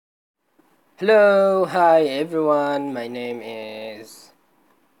Hello, hi everyone. My name is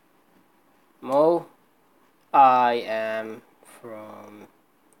Mo. I am from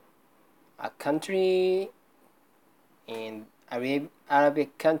a country in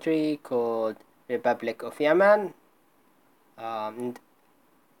Arabic country called Republic of Yemen. And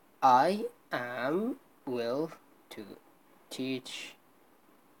I am will to teach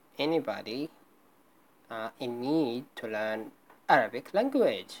anybody in need to learn Arabic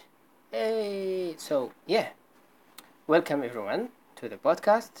language. Hey, so yeah, welcome everyone to the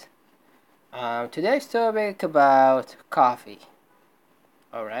podcast. Today's topic about coffee.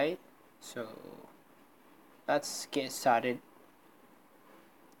 All right, so let's get started.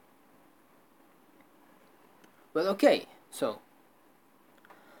 Well, okay. So,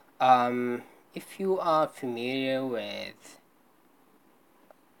 um, if you are familiar with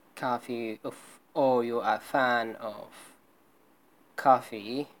coffee, or you are a fan of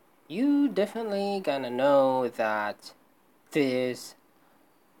coffee, you definitely gonna know that there's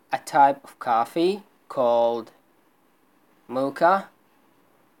a type of coffee called mocha.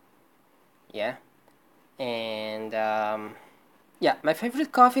 Yeah, and yeah, my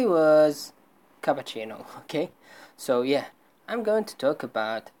favorite coffee was cappuccino. Okay, so yeah, I'm going to talk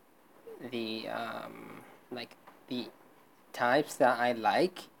about the like the types that I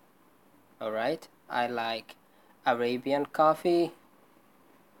like. All right, I like Arabian coffee,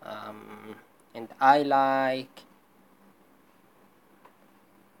 um, and I like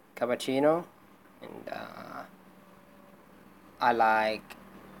cappuccino, and I like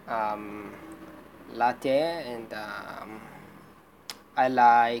um, latte, and I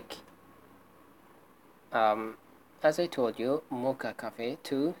like um, as I told you, mocha coffee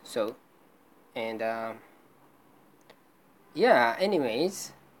too. So and yeah,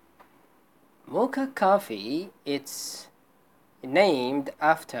 anyways, mocha coffee, it's named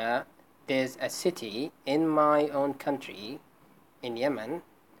after there's a city in my own country in Yemen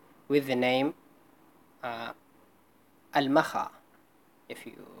with the name uh, Al Makha. If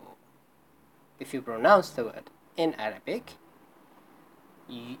you if you pronounce the word in Arabic,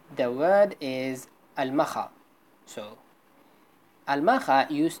 the word is Al Makha. So Al Makha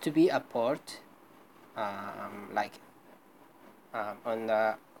used to be a port, like on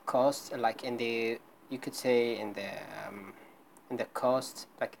the coast, like in the, you could say in the coast,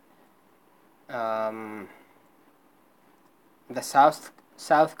 like um, the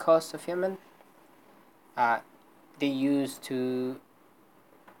south coast of Yemen. Uh, they used to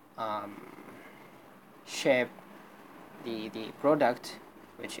um, ship the product,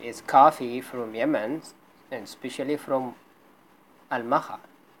 which is coffee from Yemen, and especially from Al Maha.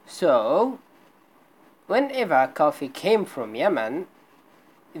 So whenever coffee came from Yemen,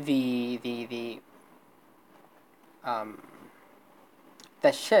 the um,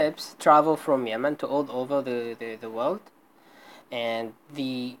 the ships travel from Yemen to all over the world, and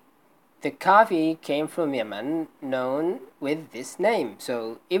the coffee came from Yemen, known with this name.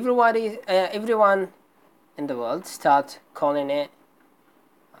 So everyone in the world start calling it,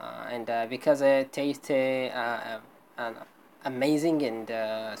 and because it tastes an amazing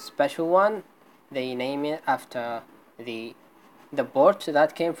and special one, they name it after the the port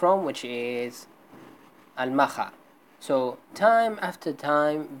that came from, which is Al Makha. So time after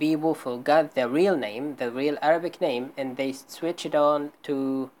time, people forgot the real name, the real Arabic name, and they switch it on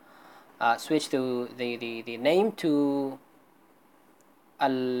to switch to the name to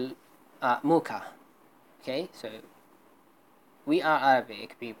Al Muka. Okay, so we are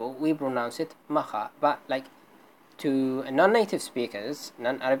Arabic people. We pronounce it Makha, but like to non-native speakers,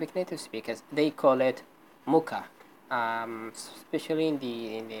 non-Arabic native speakers, they call it Muka. Especially in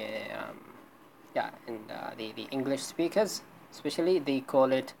the yeah, and the English speakers, especially they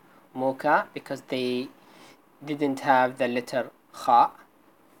call it Mocha because they didn't have the letter Kha.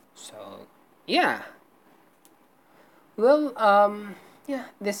 So yeah, well, yeah,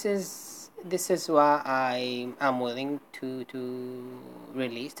 this is what I am willing to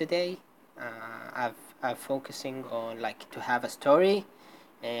release today. I'm focusing on like to have a story,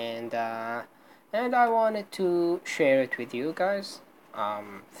 and and I wanted to share it with you guys.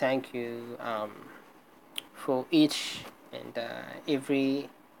 Thank you for each and every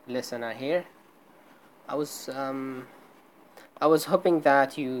listener here. I was um I was hoping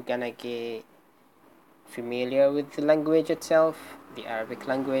that you gonna get familiar with the language itself, the Arabic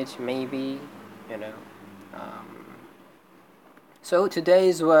language, maybe, you know. Um, so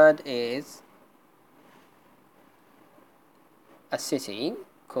today's word is a city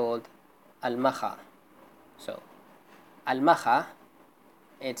called Al Makha. So Al Makha,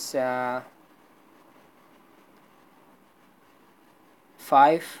 it's 5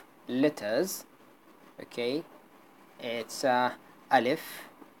 letters. Okay, it's alif,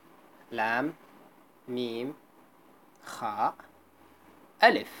 lam, mim, kha,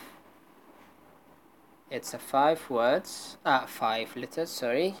 alif. It's a 5 letters,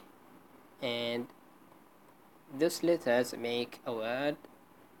 sorry, and these letters make a word,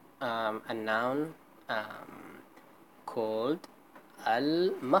 a noun, called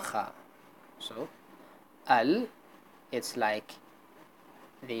al-makha. So al, it's like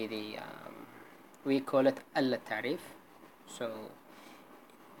the we call it al-tarif. So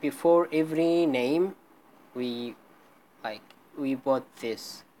before every name, we we bought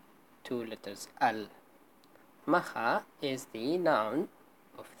this 2 letters al. Makha is the noun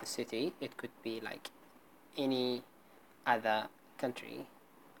of the city. It could be like any other country,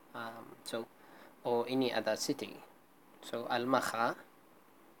 or any other city. So al-makha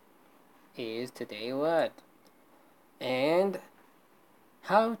is today word. And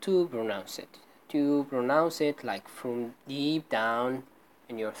how to pronounce it? To pronounce it like from deep down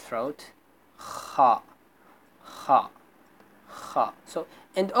in your throat, kha, kha, kha. So,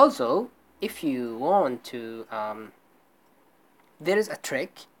 and also, if you want to, there is a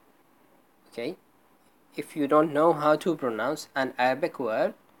trick. Okay, if you don't know how to pronounce an Arabic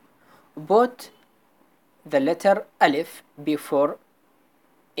word, put the letter alif before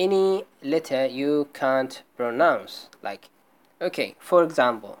any letter you can't pronounce. Like, okay, for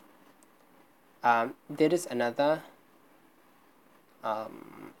example, there is another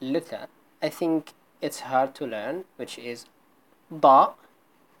letter. I think it's hard to learn, which is da.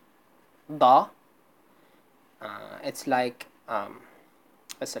 Da. It's like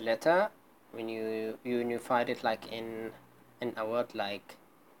it's a letter when you find it like in a word like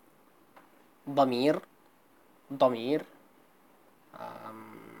damir, damir.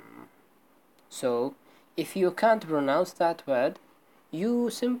 So if you can't pronounce that word, you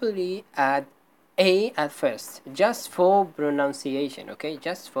simply add a at first, just for pronunciation. Okay,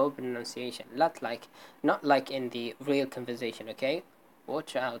 just for pronunciation, not like in the real conversation. Okay,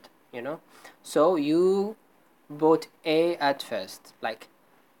 watch out, so you put a at first, like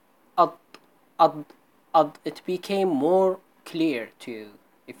ad, ad, ad. It became more clear to you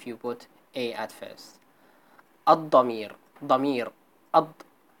if you put a at first. Ad-damir, damir, ad,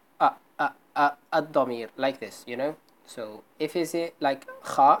 ad-damir, like this, So if you say like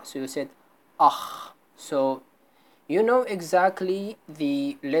kha, so you said ah. So you know exactly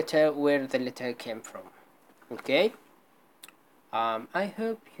the letter, where the letter came from. Okay. I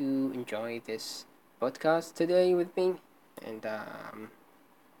hope you enjoy this podcast today with me, and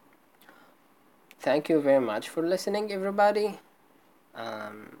thank you very much for listening, everybody.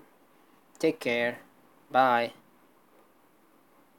 Take care. Bye.